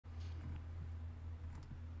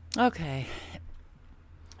Okay.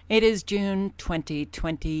 It is June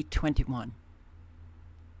 2021.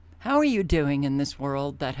 How are you doing in this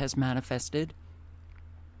world that has manifested?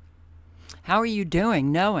 How are you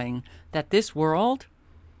doing knowing that this world,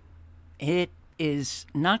 it is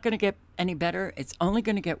not going to get any better. It's only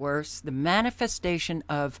going to get worse. The manifestation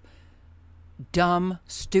of dumb,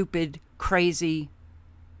 stupid, crazy,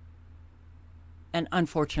 and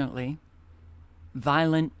unfortunately,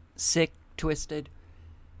 violent, sick, twisted,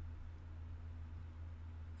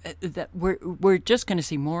 that we're just going to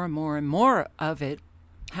see more and more and more of it.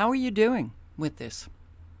 How are you doing with this?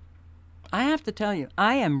 I have to tell you,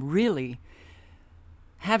 I am really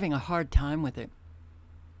having a hard time with it.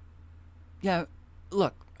 Yeah,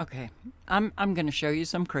 look, okay, I'm going to show you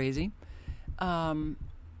some crazy, and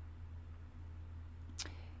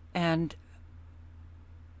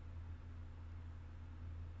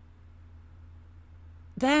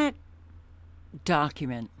that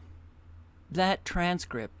document, that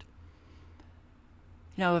transcript,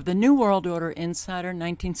 of the New World Order Insider,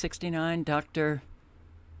 1969, Dr.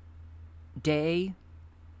 Day,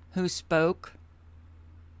 who spoke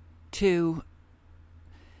to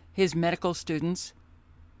his medical students,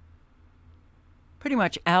 pretty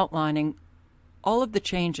much outlining all of the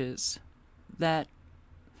changes that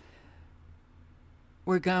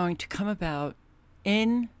were going to come about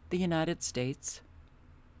in the United States,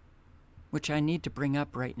 which I need to bring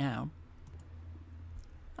up right now.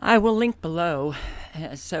 I will link below.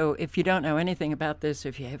 So if you don't know anything about this,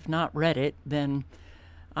 if you have not read it, then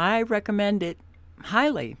I recommend it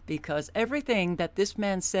highly, because everything that this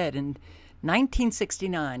man said in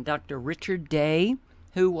 1969, Dr. Richard Day,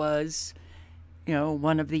 who was,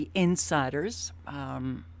 one of the insiders,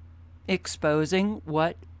 exposing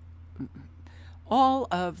what all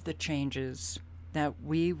of the changes that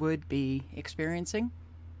we would be experiencing,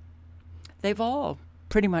 they've all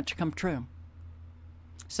pretty much come true.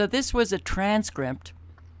 So this was a transcript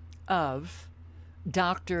of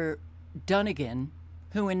Dr. Dunnigan,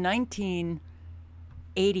 who in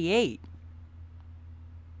 1988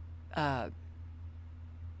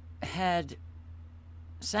 had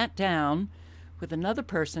sat down with another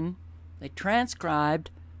person. They transcribed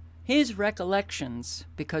his recollections,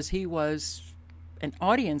 because he was an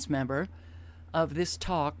audience member of this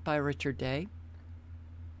talk by Richard Day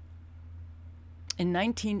in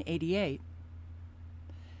 1988.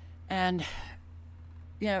 And,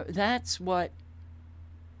 that's what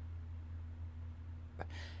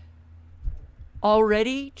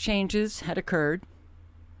already changes had occurred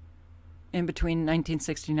in between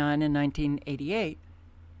 1969 and 1988.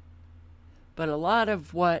 But a lot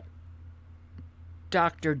of what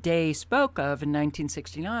Dr. Day spoke of in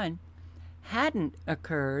 1969 hadn't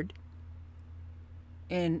occurred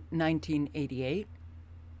in 1988,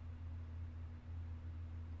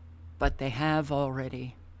 but they have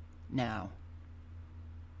already now.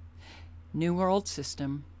 New World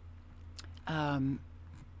System. You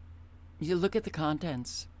look at the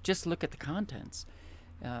contents. Just look at the contents.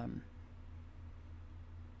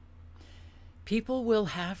 People will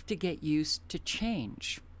have to get used to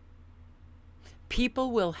change.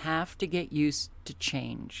 People will have to get used to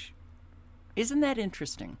change. Isn't that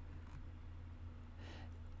interesting?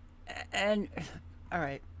 And, all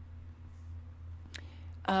right.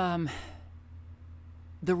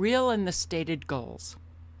 The real and the stated goals.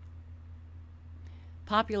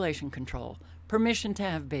 Population control. Permission to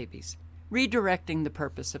have babies. Redirecting the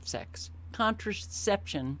purpose of sex.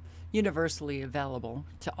 Contraception universally available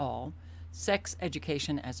to all. Sex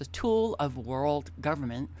education as a tool of world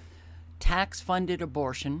government. Tax-funded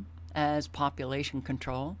abortion as population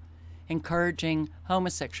control. Encouraging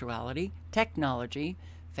homosexuality. Technology.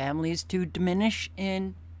 Families to diminish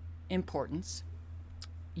in importance.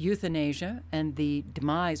 Euthanasia and the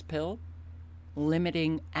demise pill.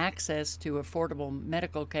 Limiting access to affordable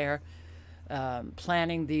medical care.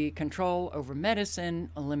 Planning the control over medicine.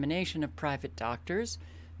 Elimination of private doctors.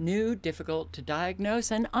 New, difficult to diagnose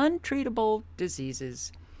and untreatable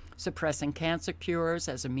diseases. Suppressing cancer cures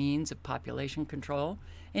as a means of population control.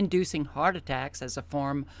 Inducing heart attacks as a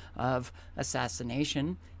form of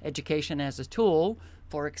assassination. Education as a tool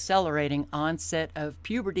for accelerating onset of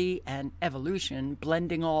puberty and evolution.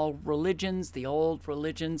 Blending all religions. The old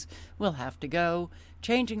religions will have to go.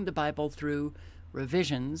 Changing the Bible through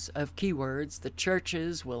revisions of keywords. The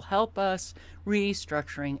churches will help us.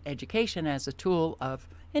 Restructuring education as a tool of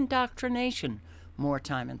indoctrination. More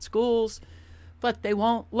time in schools, but they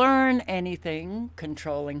won't learn anything.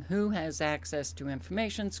 Controlling who has access to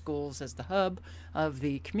information. Schools as the hub of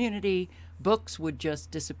the community. Books would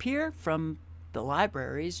just disappear from the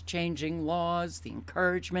libraries, changing laws, the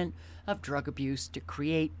encouragement of drug abuse to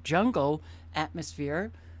create jungle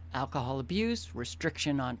atmosphere, alcohol abuse,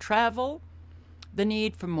 restriction on travel, the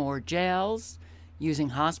need for more jails, using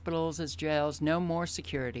hospitals as jails, no more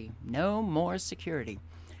security,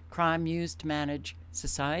 crime used to manage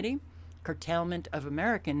society, curtailment of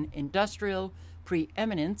American industrial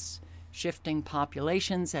preeminence, shifting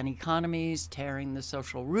populations and economies, tearing the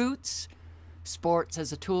social roots, sports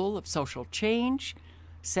as a tool of social change,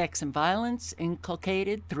 sex and violence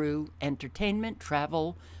inculcated through entertainment,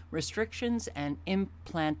 travel restrictions, and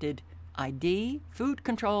implanted ID, food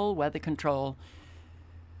control, weather control.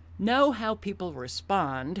 Know how people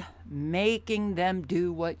respond, making them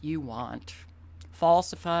do what you want.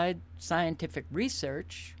 Falsified scientific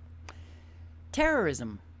research,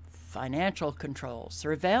 terrorism, financial control,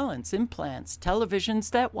 surveillance, implants,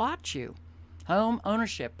 televisions that watch you, home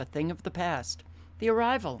ownership, a thing of the past, the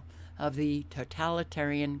arrival of the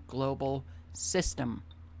totalitarian global system.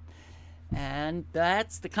 And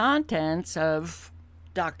that's the contents of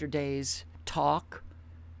Dr. Day's talk.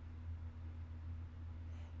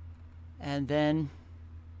 And then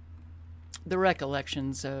the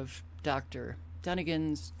recollections of Dr.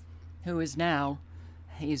 Dunnigan's, who is now,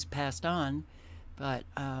 he's passed on, but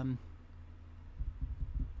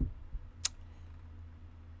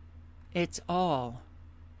it's all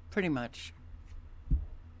pretty much,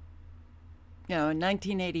 in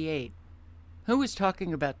 1988, who was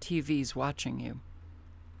talking about TVs watching you?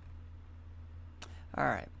 All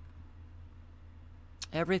right.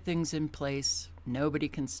 Everything's in place. Nobody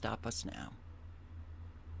can stop us now.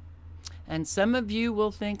 And some of you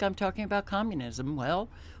will think I'm talking about communism. Well,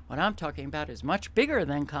 what I'm talking about is much bigger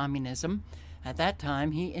than communism. At that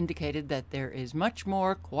time, he indicated that there is much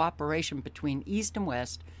more cooperation between East and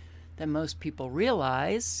West than most people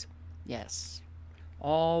realize. Yes,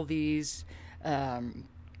 all these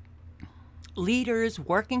leaders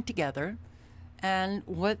working together, and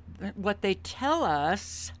what they tell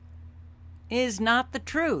us is not the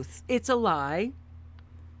truth. It's a lie.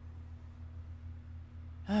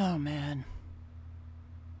 Oh, man.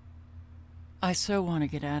 I so want to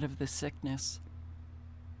get out of this sickness.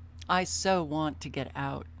 I so want to get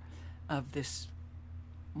out of this,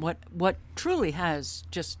 what truly has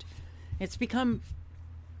just, it's become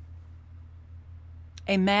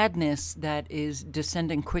a madness that is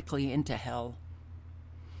descending quickly into hell.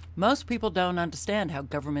 Most people don't understand how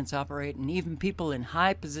governments operate, and even people in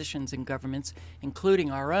high positions in governments,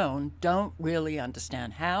 including our own, don't really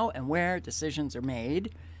understand how and where decisions are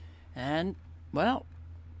made. And, well,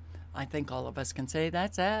 I think all of us can say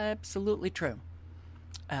that's absolutely true.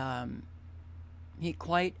 He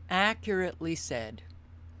quite accurately said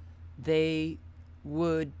there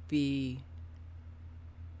would be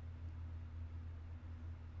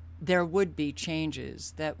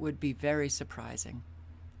changes that would be very surprising,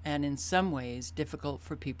 and in some ways difficult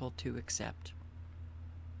for people to accept.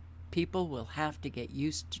 People will have to get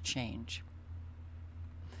used to change.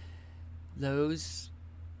 Those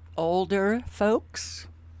older folks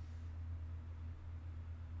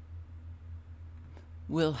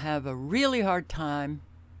will have a really hard time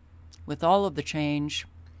with all of the change,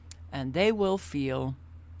 and they will feel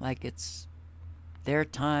like it's their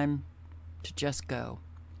time to just go.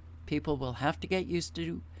 People will have to get used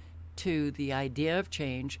to the idea of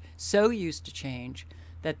change, so used to change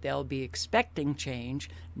that they'll be expecting change.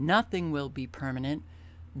 Nothing will be permanent.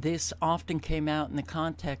 This often came out in the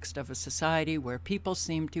context of a society where people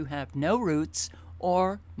seem to have no roots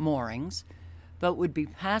or moorings, but would be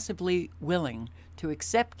passively willing to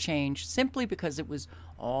accept change simply because it was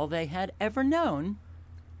all they had ever known.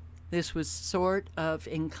 This was sort of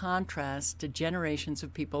in contrast to generations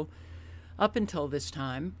of people up until this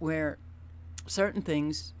time where certain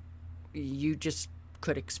things you just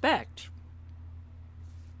could expect.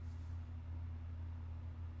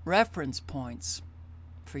 Reference points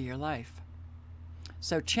for your life.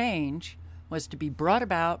 So change was to be brought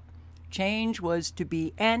about, change was to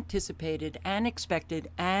be anticipated and expected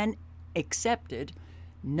and accepted,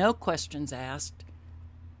 no questions asked.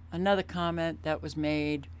 Another comment that was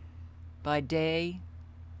made by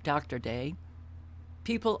Dr. Day,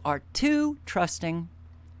 people are too trusting.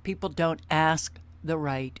 People don't ask the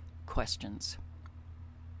right questions.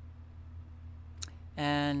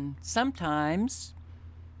 And sometimes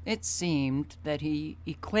it seemed that he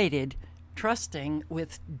equated trusting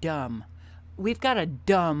with dumb. We've got a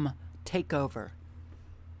dumb takeover.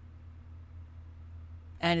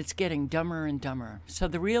 And it's getting dumber and dumber. So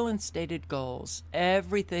the real and stated goals,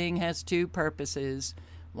 everything has two purposes.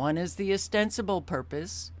 One is the ostensible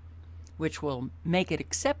purpose, which will make it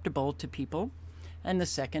acceptable to people. And the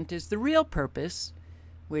second is the real purpose,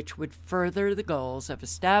 which would further the goals of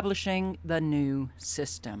establishing the new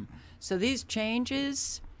system. So these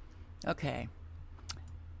changes, okay.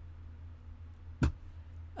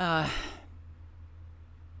 How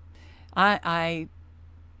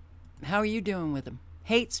are you doing with them?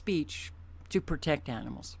 Hate speech to protect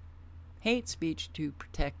animals. Hate speech to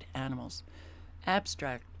protect animals.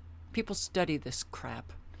 Abstract. People study this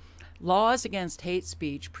crap. Laws against hate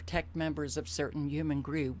speech protect members of certain human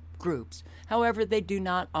groups. However, they do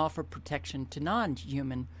not offer protection to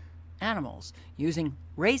non-human animals. Using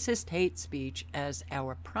racist hate speech as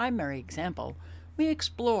our primary example, we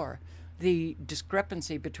explore the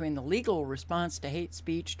discrepancy between the legal response to hate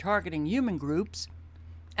speech targeting human groups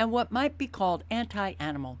and what might be called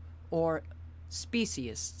anti-animal or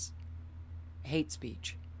speciesist hate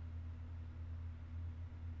speech.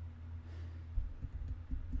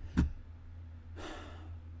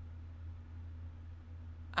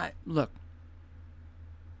 Look,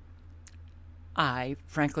 I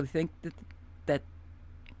frankly think that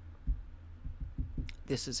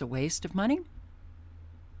this is a waste of money,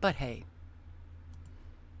 but hey,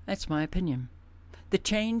 that's my opinion. The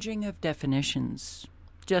changing of definitions.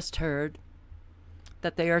 Just heard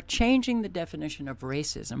that they are changing the definition of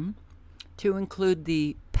racism to include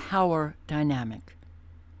the power dynamic.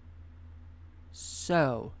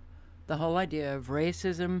 So, the whole idea of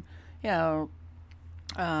racism,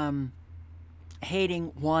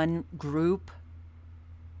 hating one group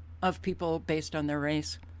of people based on their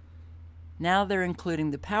race, now they're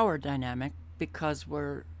including the power dynamic because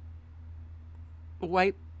we're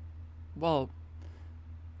white. Well,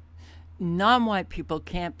 non-white people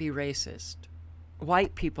can't be racist.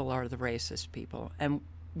 White people are the racist people, and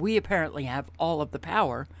we apparently have all of the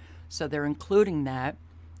power, so they're including that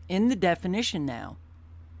in the definition now,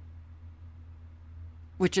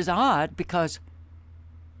 which is odd because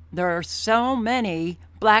there are so many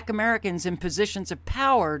Black Americans in positions of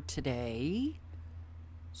power today.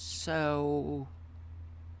 So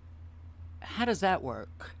how does that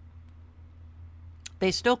work?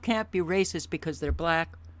 They still can't be racist because they're Black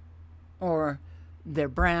or they're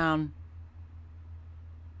brown.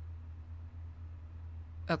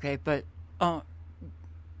 Okay, but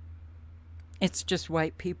it's just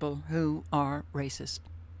white people who are racist.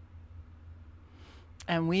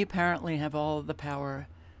 And we apparently have all of the power,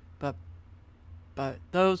 but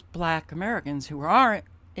those Black Americans who are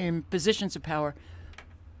in positions of power,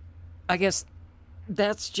 I guess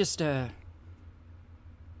that's just a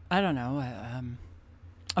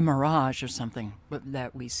mirage or something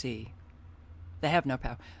that we see. They have no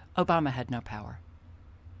power. Obama had no power.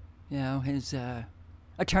 You know, his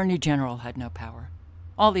attorney general had no power.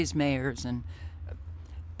 All these mayors and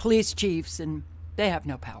police chiefs, and they have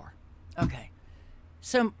no power. Okay.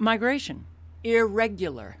 So migration,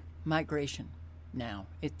 irregular migration. Now,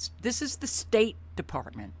 this is the State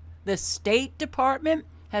Department. The State Department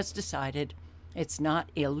has decided it's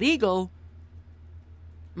not illegal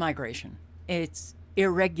migration. It's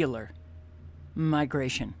irregular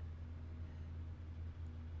migration.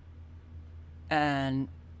 And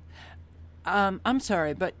I'm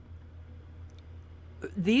sorry, but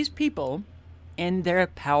these people in their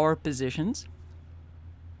power positions,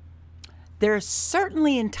 they're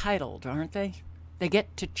certainly entitled, aren't they? They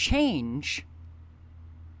get to change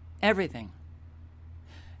everything.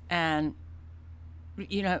 And,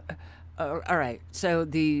 all right, so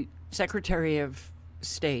the Secretary of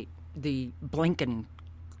State, the Blinken,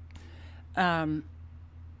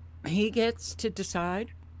 he gets to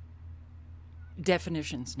decide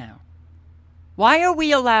definitions now. Why are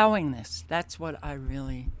we allowing this? That's what I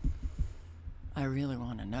really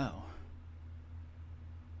want to know.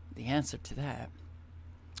 The answer to that.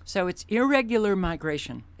 So it's irregular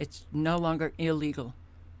migration. It's no longer illegal.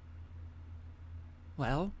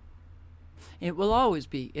 Well, it will always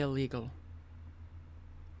be illegal.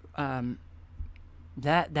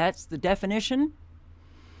 That's the definition.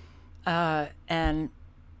 And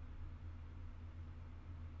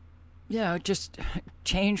just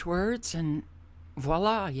change words and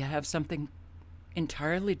voila, you have something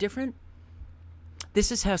entirely different.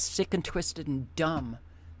 This is how sick and twisted and dumb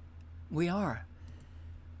we are.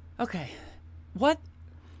 Okay.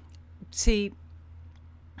 See,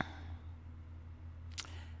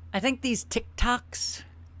 I think these TikToks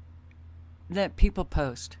that people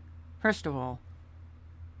post, first of all,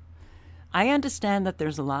 I understand that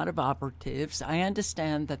there's a lot of operatives. I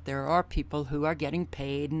understand that there are people who are getting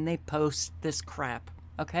paid and they post this crap,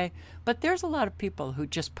 okay? But there's a lot of people who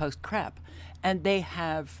just post crap, and they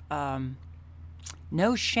have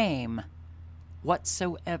no shame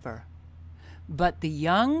whatsoever. But the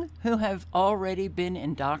young who have already been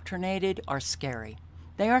indoctrinated are scary.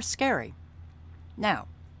 They are scary. Now,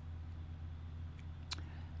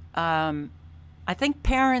 I think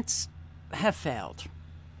parents have failed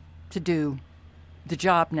to do the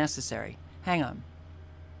job necessary. Hang on.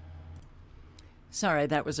 Sorry,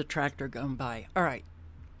 that was a tractor going by. All right.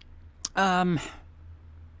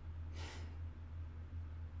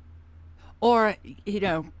 Or,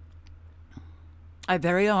 I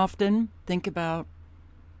very often think about,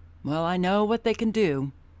 well, I know what they can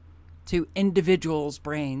do to individuals'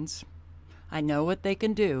 brains. I know what they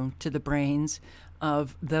can do to the brains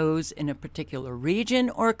of those in a particular region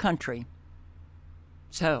or country.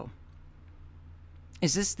 So,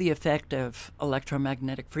 is this the effect of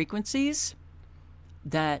electromagnetic frequencies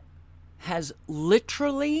that has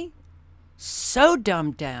literally so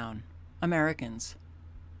dumbed down Americans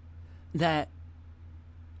that,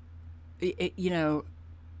 it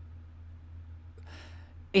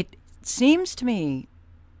seems to me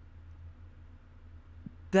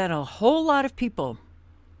that a whole lot of people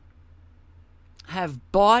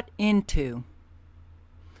have bought into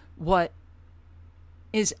what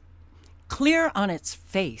is clear on its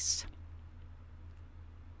face,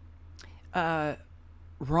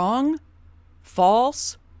 wrong,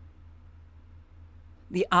 false,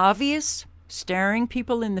 the obvious, staring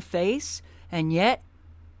people in the face, and yet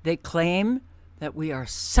they claim that we are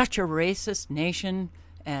such a racist nation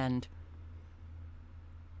and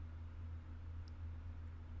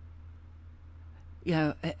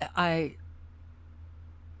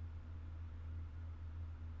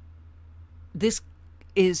this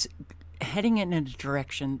is heading in a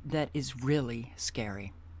direction that is really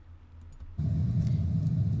scary.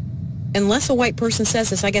 Unless a white person says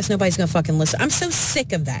this, I guess nobody's going to fucking listen. I'm so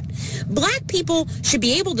sick of that. Black people should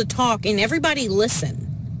be able to talk and everybody listen.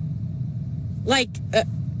 Like,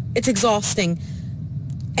 it's exhausting.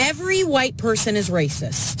 Every white person is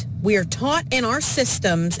racist. We are taught in our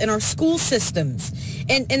systems, in our school systems,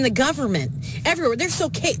 and in the government, everywhere. There's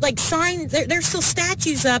still, like, signs, there's still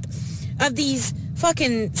statues up of these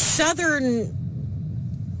fucking Southern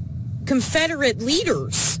Confederate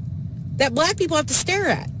leaders that black people have to stare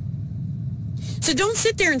at. So don't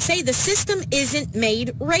sit there and say the system isn't made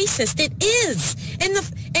racist. It is.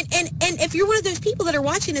 And if you're one of those people that are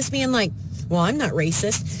watching this being like, well, I'm not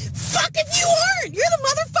racist. Fuck if you aren't. You're the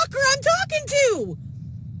motherfucker I'm talking to.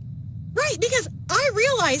 Right, because I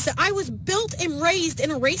realize that I was built and raised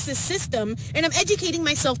in a racist system, and I'm educating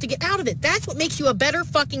myself to get out of it. That's what makes you a better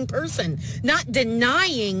fucking person, not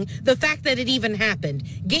denying the fact that it even happened.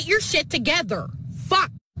 Get your shit together.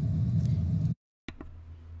 Fuck.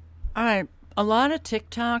 All right. A lot of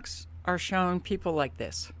TikToks are showing people like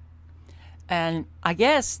this. And I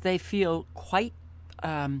guess they feel quite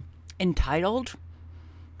entitled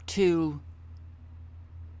to,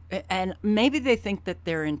 and maybe they think that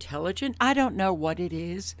they're intelligent. I don't know what it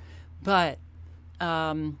is, but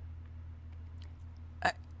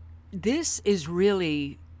this is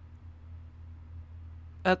really,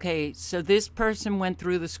 okay, so this person went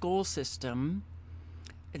through the school system.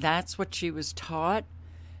 That's what she was taught.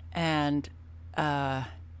 And,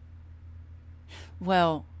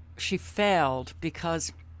 well, she failed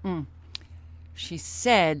because she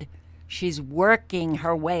said she's working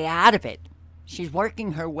her way out of it. She's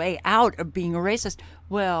working her way out of being a racist.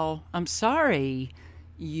 Well, I'm sorry,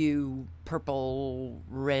 you purple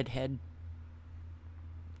redhead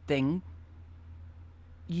thing.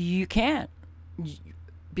 You can't,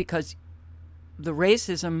 because the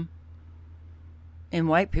racism in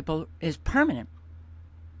white people is permanent.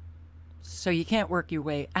 So you can't work your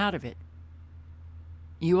way out of it.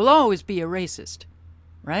 You will always be a racist,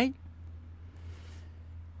 right?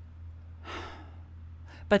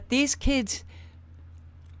 But these kids,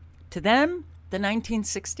 to them, the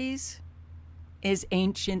 1960s is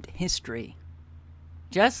ancient history.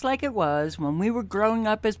 Just like it was when we were growing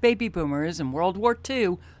up as baby boomers in World War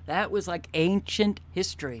II, that was like ancient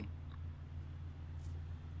history.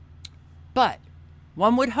 But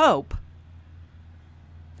one would hope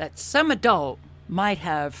that some adult might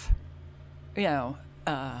have,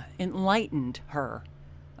 enlightened her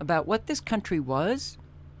about what this country was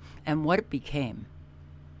and what it became.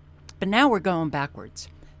 But now we're going backwards.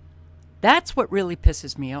 That's what really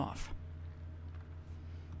pisses me off.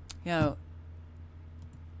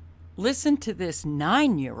 Listen to this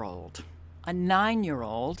 9-year-old, a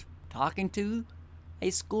 9-year-old talking to a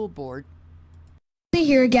school board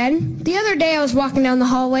Here again. The other day I was walking down the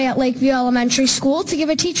hallway at Lakeview Elementary School to give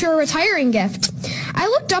a teacher a retiring gift. I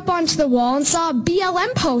looked up onto the wall and saw a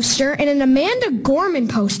BLM poster and an Amanda Gorman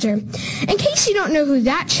poster. In case you don't know who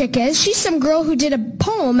that chick is, she's some girl who did a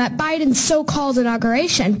poem at Biden's so-called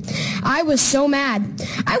inauguration. I was so mad.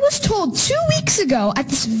 I was told 2 weeks ago at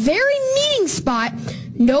this very meeting spot,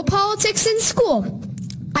 no politics in school.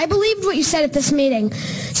 I believed what you said at this meeting.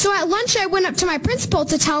 So at lunch I went up to my principal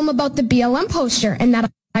to tell him about the BLM poster and that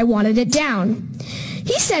I wanted it down.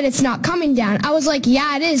 He said it's not coming down. I was like,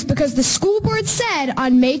 yeah, it is, because the school board said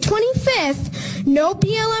on May 25th, no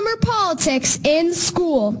BLM or politics in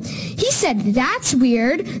school. He said, that's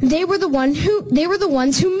weird. They were the ones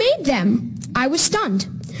who made them. I was stunned.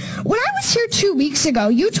 When I was here 2 weeks ago,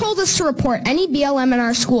 you told us to report any BLM in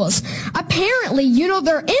our schools. Apparently, you know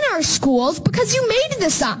they're in our schools because you made the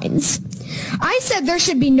signs. I said there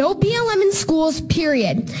should be no BLM in schools,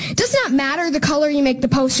 period. It does not matter the color you make the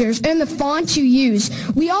posters and the font you use.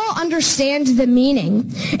 We all understand the meaning.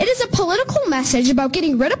 It is a political message about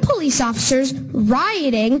getting rid of police officers,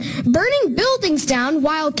 rioting, burning buildings down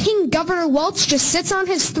while King Governor Welch just sits on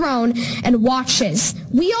his throne and watches.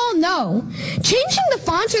 We all know. Changing the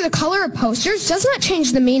font or the color of posters does not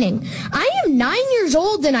change the meaning. I am 9 years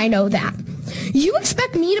old and I know that. You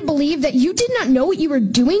expect me to believe that you did not know what you were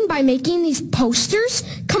doing by making these posters?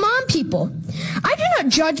 Come on, people. I do not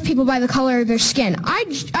judge people by the color of their skin. I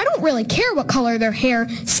don't really care what color their hair,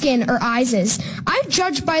 skin, or eyes is. I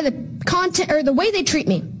judge by the content or the way they treat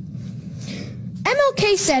me.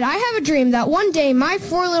 MLK said, I have a dream that one day my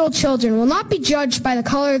 4 little children will not be judged by the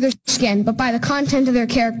color of their skin, but by the content of their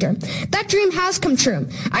character. That dream has come true.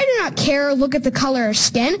 I do not care or look at the color of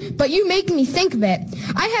skin, but you make me think of it.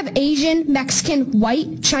 I have Asian, Mexican,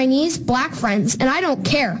 white, Chinese, black friends, and I don't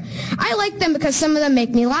care. I like them because some of them make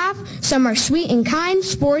me laugh, some are sweet and kind,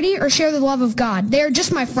 sporty, or share the love of God. They are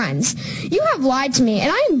just my friends. You have lied to me,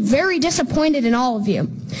 and I am very disappointed in all of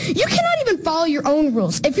you. You cannot even follow your own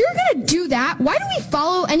rules. If you're going to do that, why do we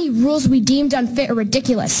follow any rules we deemed unfit or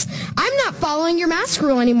ridiculous? I'm not following your mask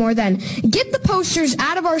rule anymore then. Get the posters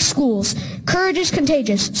out of our schools. Courage is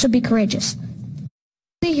contagious, so be courageous.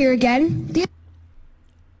 Here again.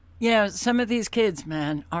 You know, some of these kids,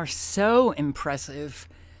 man, are so impressive.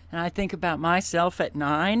 And I think about myself at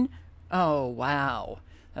 9. Oh, wow.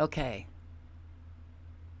 Okay.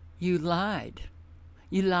 You lied.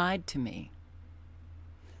 You lied to me.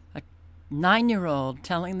 9-year-old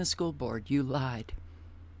telling the school board you lied.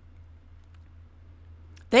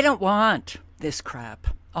 They don't want this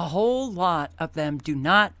crap. A whole lot of them do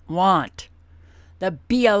not want the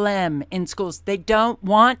BLM in schools. They don't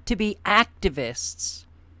want to be activists.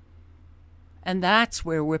 And that's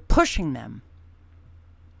where we're pushing them.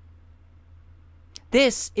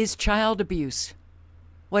 This is child abuse.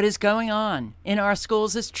 What is going on in our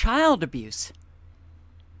schools is child abuse.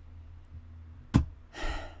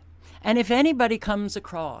 And if anybody comes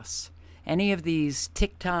across any of these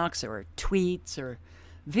TikToks or tweets or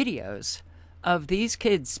videos of these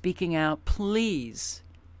kids speaking out, please,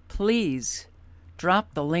 please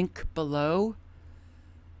drop the link below.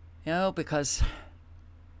 You know, because,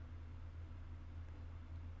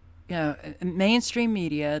 you know, mainstream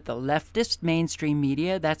media, the leftist mainstream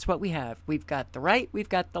media, that's what we have. We've got the right, we've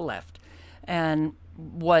got the left. And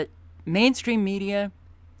what mainstream media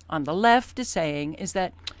on the left is saying is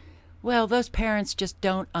that, well, those parents just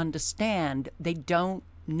don't understand. They don't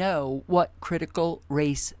know what critical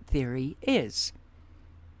race theory is.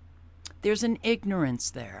 There's an ignorance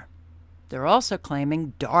there. They're also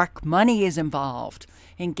claiming dark money is involved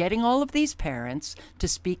in getting all of these parents to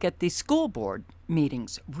speak at these school board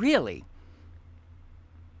meetings. Really?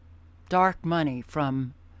 Dark money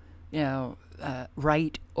from,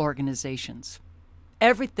 right organizations.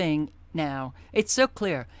 Everything now, it's so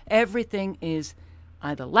clear. Everything is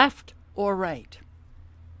either left or right.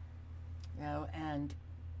 And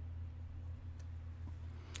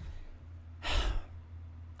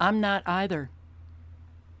I'm not either.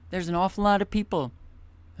 There's an awful lot of people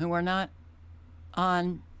who are not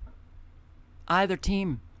on either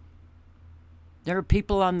team. There are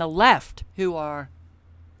people on the left who are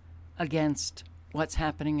against what's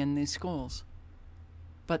happening in these schools.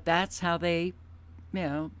 But that's how they,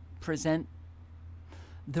 present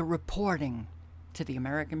the reporting to the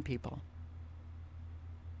American people.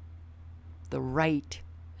 The right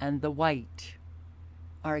and the white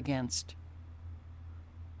are against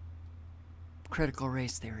critical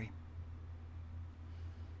race theory.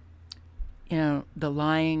 The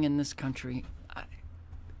lying in this country,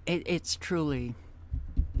 it's truly...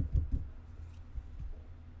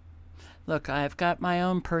 Look, I've got my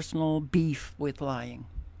own personal beef with lying.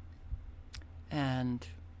 And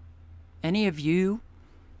any of you,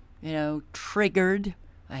 triggered,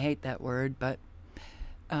 I hate that word, but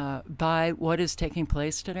by what is taking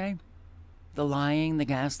place today, the lying, the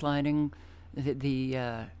gaslighting,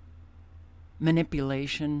 the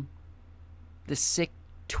manipulation, the sick,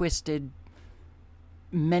 twisted,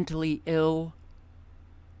 mentally ill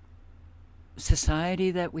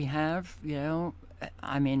society that we have,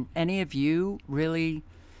 I mean, any of you really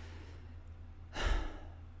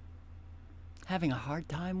having a hard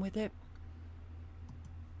time with it?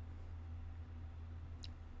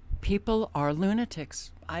 People are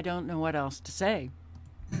lunatics. I don't know what else to say.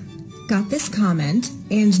 Got this comment,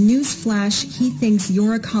 and newsflash, he thinks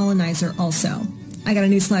you're a colonizer also. I got a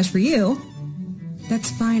newsflash for you.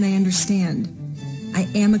 That's fine, I understand. I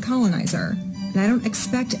am a colonizer, and I don't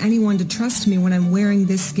expect anyone to trust me when I'm wearing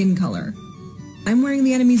this skin color. I'm wearing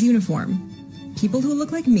the enemy's uniform. People who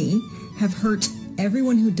look like me have hurt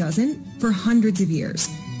everyone who doesn't for hundreds of years.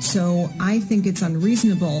 So I think it's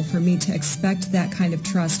unreasonable for me to expect that kind of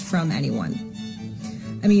trust from anyone.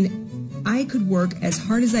 I mean, I could work as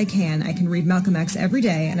hard as I can read Malcolm X every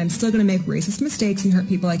day, and I'm still going to make racist mistakes and hurt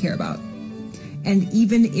people I care about. And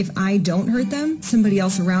even if I don't hurt them, somebody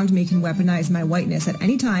else around me can weaponize my whiteness at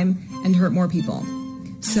any time and hurt more people.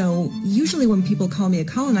 So usually when people call me a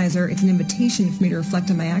colonizer, it's an invitation for me to reflect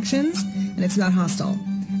on my actions, and it's not hostile.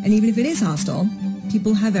 And even if it is hostile,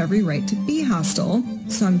 people have every right to be hostile,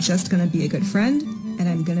 so I'm just going to be a good friend, and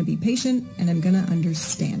I'm going to be patient, and I'm going to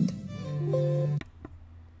understand.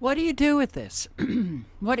 What do you do with this?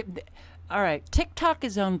 All right, TikTok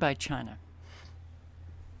is owned by China.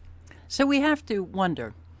 So we have to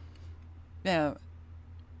wonder,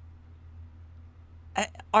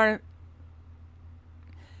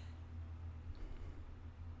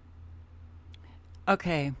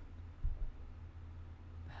 okay,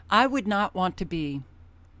 I would not want to be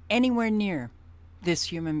anywhere near this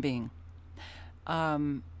human being.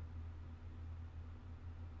 But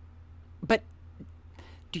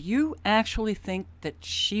do you actually think that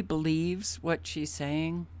she believes what she's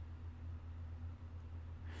saying?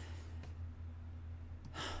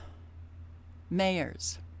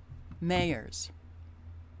 Mayors.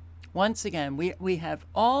 Once again, we have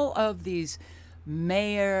all of these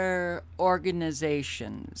mayor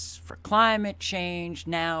organizations for climate change,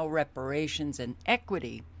 now reparations and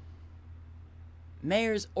equity.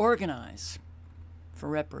 Mayors organize for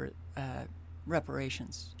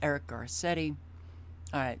reparations. Eric Garcetti.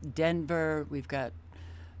 All right, Denver. We've got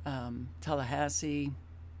Tallahassee,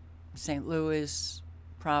 St. Louis,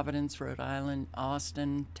 Providence, Rhode Island,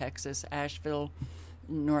 Austin, Texas, Asheville,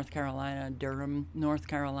 North Carolina, Durham, North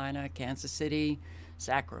Carolina, Kansas City,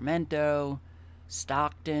 Sacramento,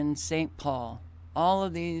 Stockton, St. Paul. All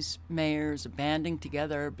of these mayors are banding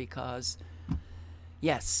together because,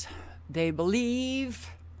 yes, they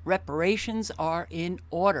believe reparations are in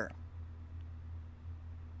order.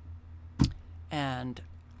 And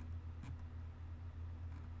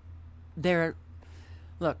they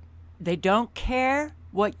don't care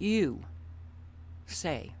what you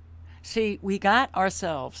say. See, we got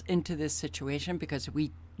ourselves into this situation because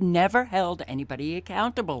we never held anybody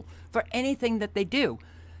accountable for anything that they do.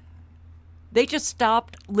 They just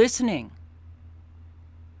stopped listening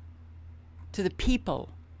to the people,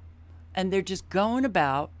 and they're just going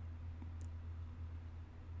about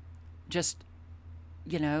just,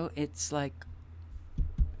 it's like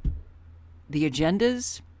the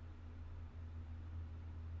agendas.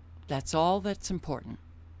 That's all that's important.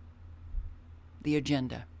 The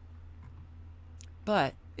agenda.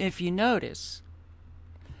 But if you notice,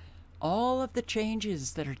 all of the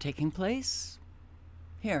changes that are taking place,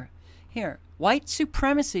 here, white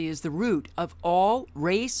supremacy is the root of all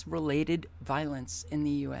race-related violence in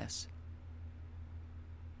the U.S.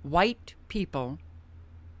 White people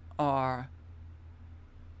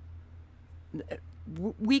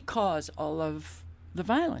we cause all of the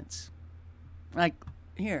violence. Like,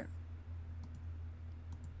 here.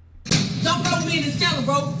 Don't throw me in the scandal,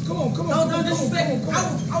 bro. Come on. Don't disrespect me.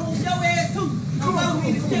 I want your ass too. Don't throw me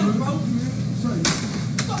in the scandal, bro.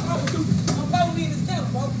 Don't throw me in the scandal,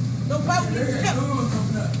 bro. Don't throw me in the scandal.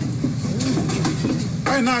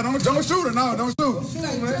 Hey, nah, don't shoot her. No, don't shoot.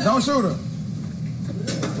 Don't shoot her.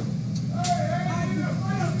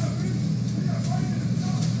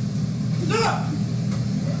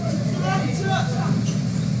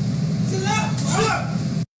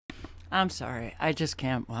 I'm sorry, I just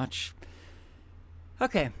can't watch.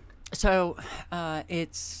 Okay, so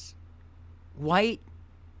it's white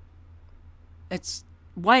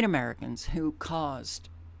Americans who caused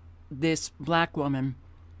this black woman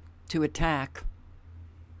to attack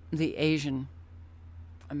the Asian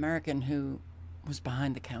American who was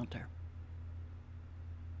behind the counter.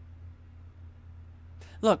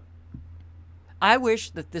 Look, I wish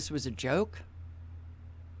that this was a joke.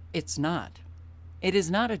 It's not. It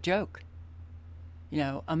is not a joke. You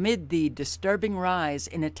know, amid the disturbing rise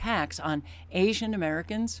in attacks on Asian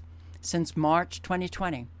Americans since March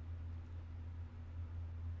 2020,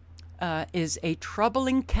 is a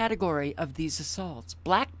troubling category of these assaults.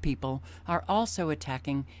 Black people are also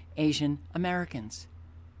attacking Asian Americans.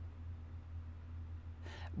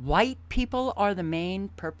 White people are the main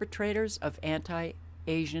perpetrators of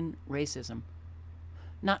anti-Asian racism.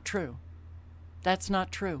 Not true. That's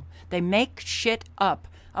not true. They make shit up.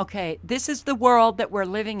 Okay, this is the world that we're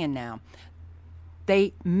living in now.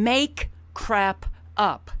 They make crap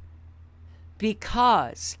up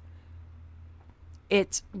because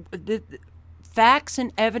it's the facts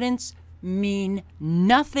and evidence mean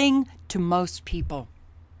nothing to most people.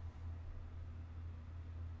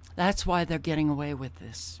 That's why they're getting away with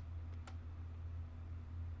this.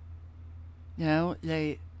 You know,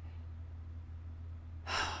 they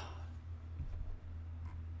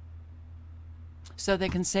so they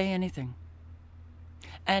can say anything.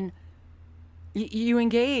 And you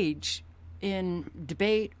engage in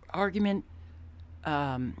debate, argument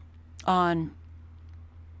on,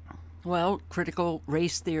 well, critical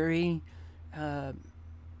race theory, the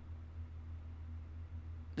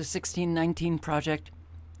 1619 Project,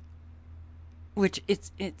 which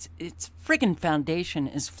its friggin' foundation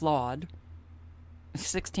is flawed.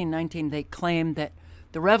 1619, they claim that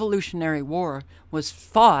the Revolutionary War was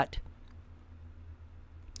fought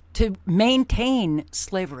to maintain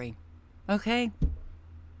slavery. Okay?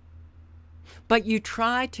 But you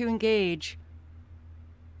try to engage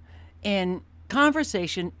in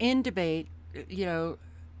conversation, in debate, you know,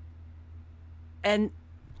 and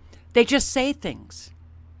they just say things.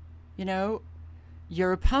 You know,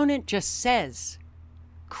 your opponent just says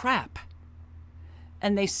crap.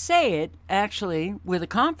 And they say it actually with a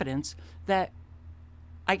confidence that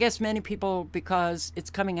I guess many people, because it's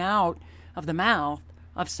coming out of the mouth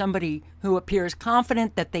of somebody who appears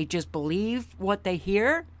confident that they just believe what they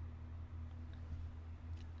hear.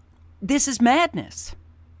 This is madness.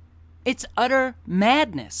 It's utter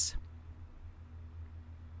madness.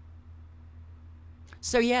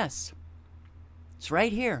 So yes, it's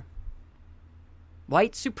right here.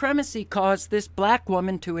 White supremacy caused this black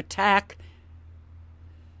woman to attack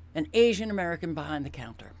an Asian American behind the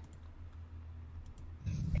counter.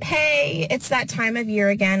 Hey, it's that time of year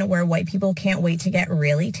again where white people can't wait to get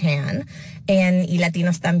really tan. And y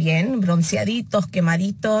latinos también, bronceaditos,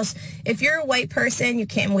 quemaditos. If you're a white person, you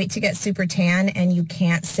can't wait to get super tan and you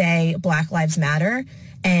can't say Black Lives Matter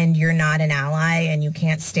and you're not an ally and you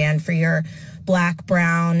can't stand for your Black,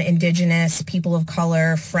 brown, indigenous, people of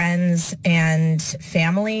color, friends, and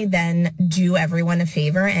family, then do everyone a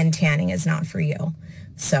favor and tanning is not for you.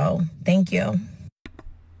 So, thank you.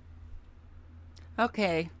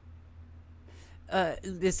 Okay.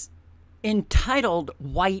 This entitled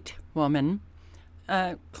white woman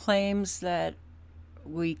claims that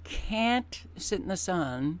we can't sit in the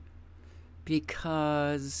sun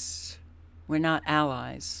because we're not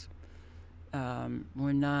allies.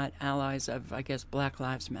 We're not allies of, I guess, Black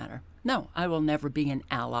Lives Matter. No, I will never be an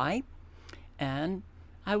ally, and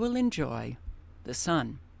I will enjoy the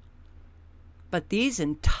sun. But these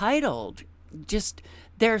entitled, just,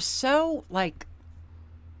 they're so, like,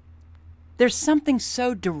 there's something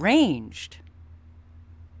so deranged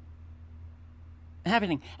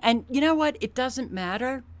happening. And you know what? It doesn't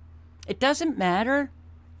matter. It doesn't matter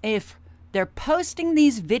if they're posting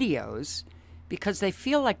these videos because they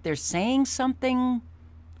feel like they're saying something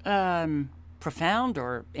profound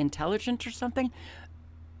or intelligent or something,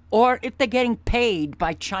 or if they're getting paid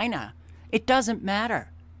by China. It doesn't matter.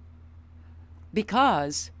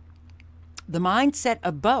 Because the mindset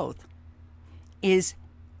of both is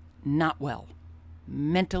not well,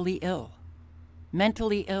 mentally ill,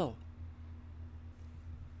 mentally ill.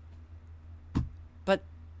 But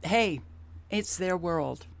hey, it's their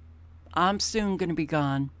world. I'm soon going to be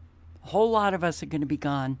gone. A whole lot of us are going to be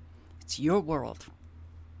gone. It's your world.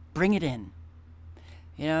 Bring it in.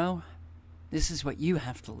 You know, this is what you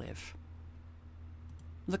have to live.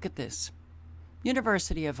 Look at this.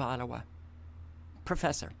 University of Ottawa.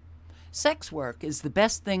 Professor. Sex work is the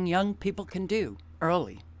best thing young people can do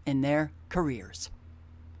early in their careers.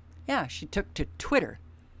 Yeah, she took to Twitter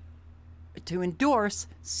to endorse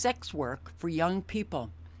sex work for young people.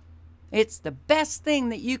 It's the best thing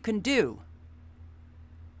that you can do.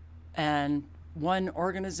 And one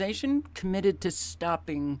organization committed to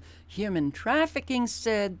stopping human trafficking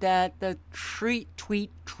said that the treat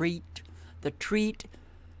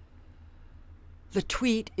The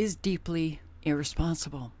tweet is deeply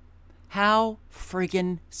irresponsible. How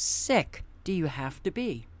friggin' sick do you have to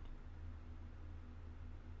be?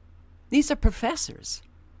 These are professors.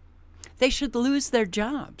 They should lose their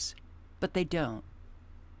jobs, but they don't.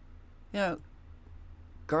 You know,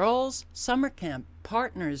 girls' summer camp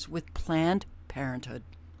partners with Planned Parenthood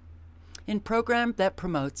in program that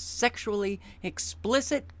promotes sexually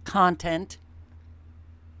explicit content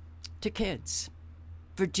to kids.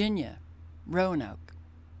 Virginia, Roanoke.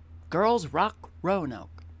 Girls Rock Roanoke.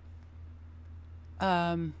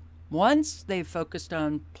 Once they focused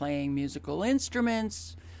on playing musical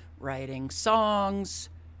instruments, writing songs,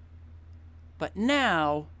 but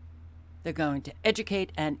now they're going to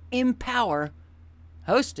educate and empower,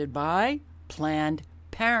 hosted by Planned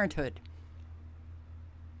Parenthood.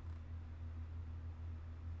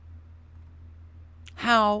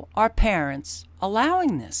 How are parents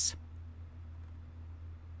allowing this?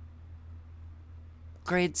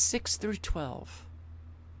 Grades 6 through 12.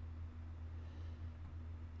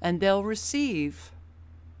 And they'll receive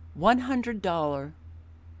a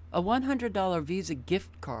 $100 Visa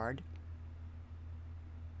gift card.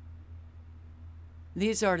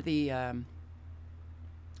 These are the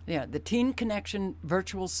Teen Connection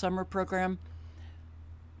Virtual Summer Program.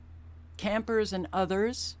 Campers and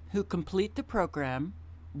others who complete the program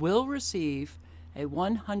will receive a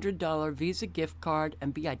 $100 Visa gift card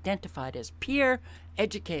and be identified as peer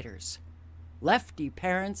educators. Lefty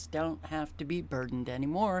parents don't have to be burdened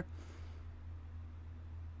anymore.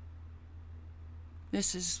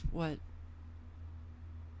 This is what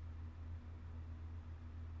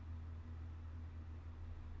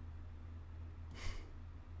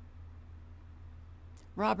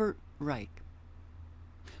Robert Reich.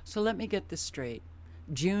 So let me get this straight.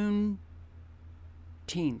 Juneteenth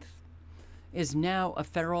is now a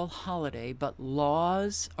federal holiday, but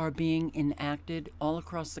laws are being enacted all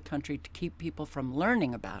across the country to keep people from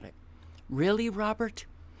learning about it. Really, Robert?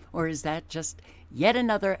 Or is that just yet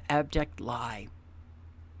another abject lie?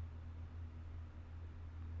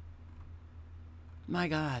 My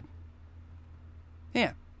God.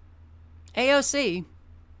 Yeah. AOC,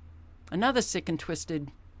 another sick and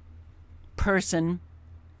twisted person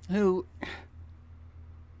who,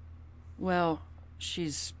 well,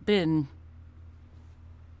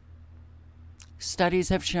 studies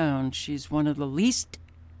have shown she's one of the least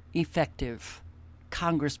effective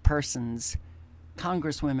congresspersons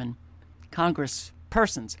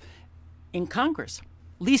in Congress.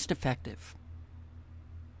 Least effective.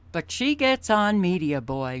 But she gets on media,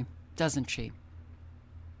 boy, doesn't she?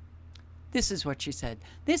 This is what she said.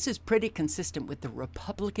 This is pretty consistent with the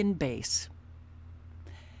Republican base.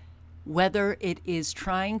 Whether it is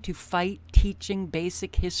trying to fight teaching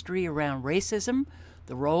basic history around racism,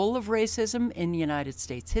 the role of racism in United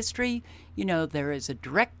States history, you know, there is a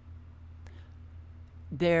direct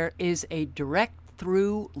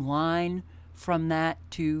through line from that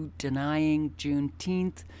to denying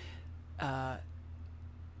Juneteenth.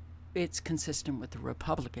 It's consistent with the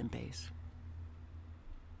Republican base.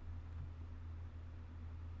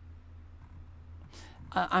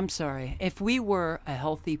 I'm sorry. If we were a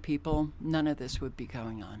healthy people, none of this would be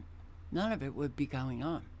going on. None of it would be going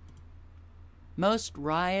on. Most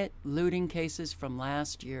riot looting cases from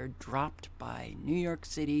last year dropped by New York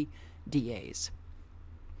City DAs.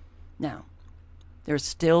 Now, they're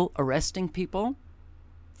still arresting people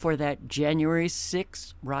for that January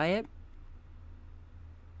 6th riot,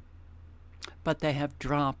 but they have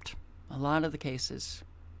dropped a lot of the cases,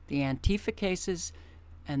 the Antifa cases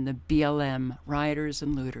and the BLM rioters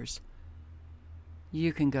and looters.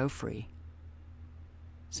 You can go free.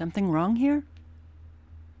 Something wrong here?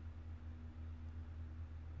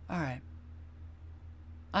 All right.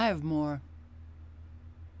 I have more.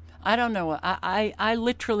 I don't know. I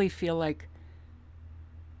literally feel like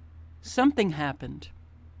something happened.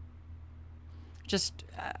 Just,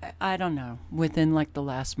 I don't know, within like the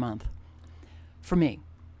last month. For me,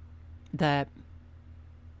 that,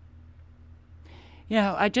 you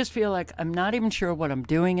know, I just feel like I'm not even sure what I'm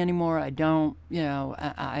doing anymore. I don't, you know,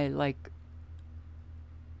 I like,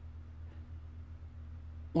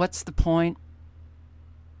 what's the point?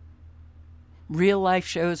 Real life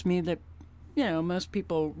shows me that, you know, most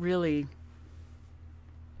people really,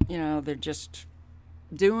 you know, they're just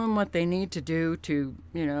doing what they need to do to,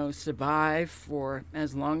 you know, survive for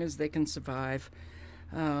as long as they can survive.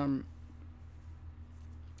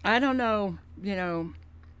 I don't know, you know,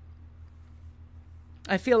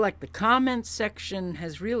 I feel like the comments section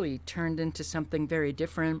has really turned into something very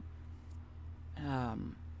different.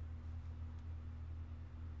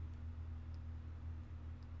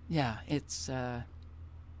 Yeah, it's,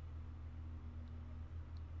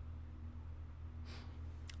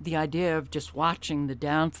 the idea of just watching the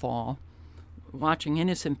downfall, watching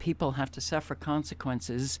innocent people have to suffer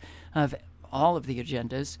consequences of all of the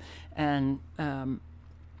agendas, and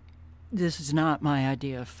this is not my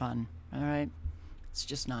idea of fun, all right? It's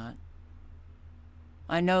just not.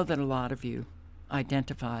 I know that a lot of you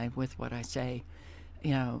identify with what I say,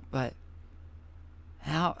 you know, but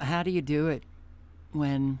how do you do it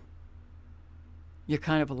when you're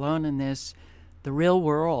kind of alone in this? The real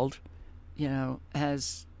world, you know,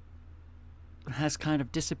 has kind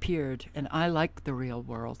of disappeared, and I like the real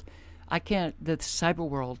world. I can't, the cyber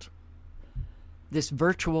world, this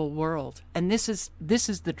virtual world, and this is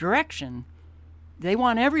the direction. They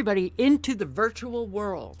want everybody into the virtual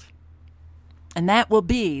world, and that will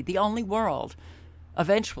be the only world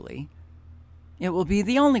eventually. It will be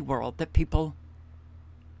the only world that people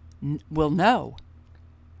will know.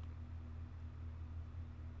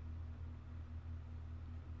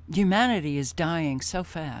 Humanity is dying so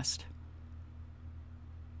fast.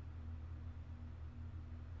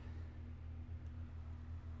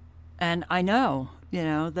 And I know, you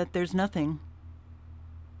know, that there's nothing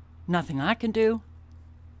I can do,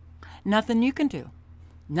 nothing you can do.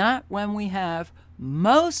 Not when we have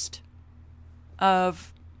most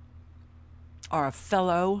of our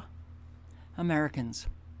fellow Americans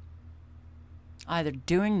either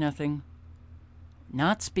doing nothing,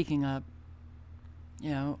 not speaking up, you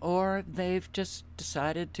know, or they've just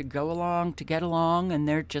decided to go along to get along, and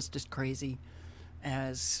they're just as crazy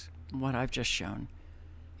as what I've just shown,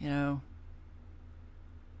 you know.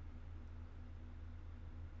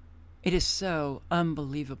 It is so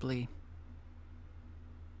unbelievably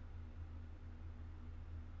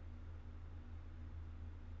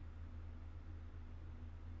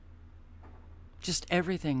just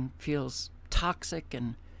everything feels toxic,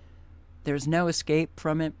 and there's no escape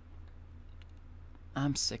from it.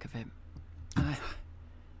 I'm sick of it.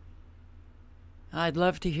 I'd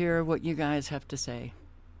love to hear what you guys have to say.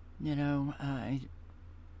 You know,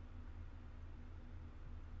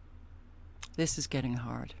 this is getting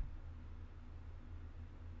hard.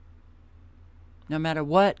 No matter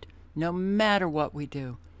what we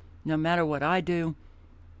do, no matter what I do,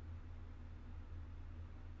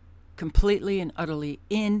 completely and utterly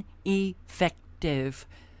ineffective,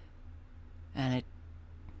 and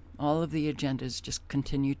all of the agendas just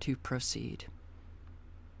continue to proceed.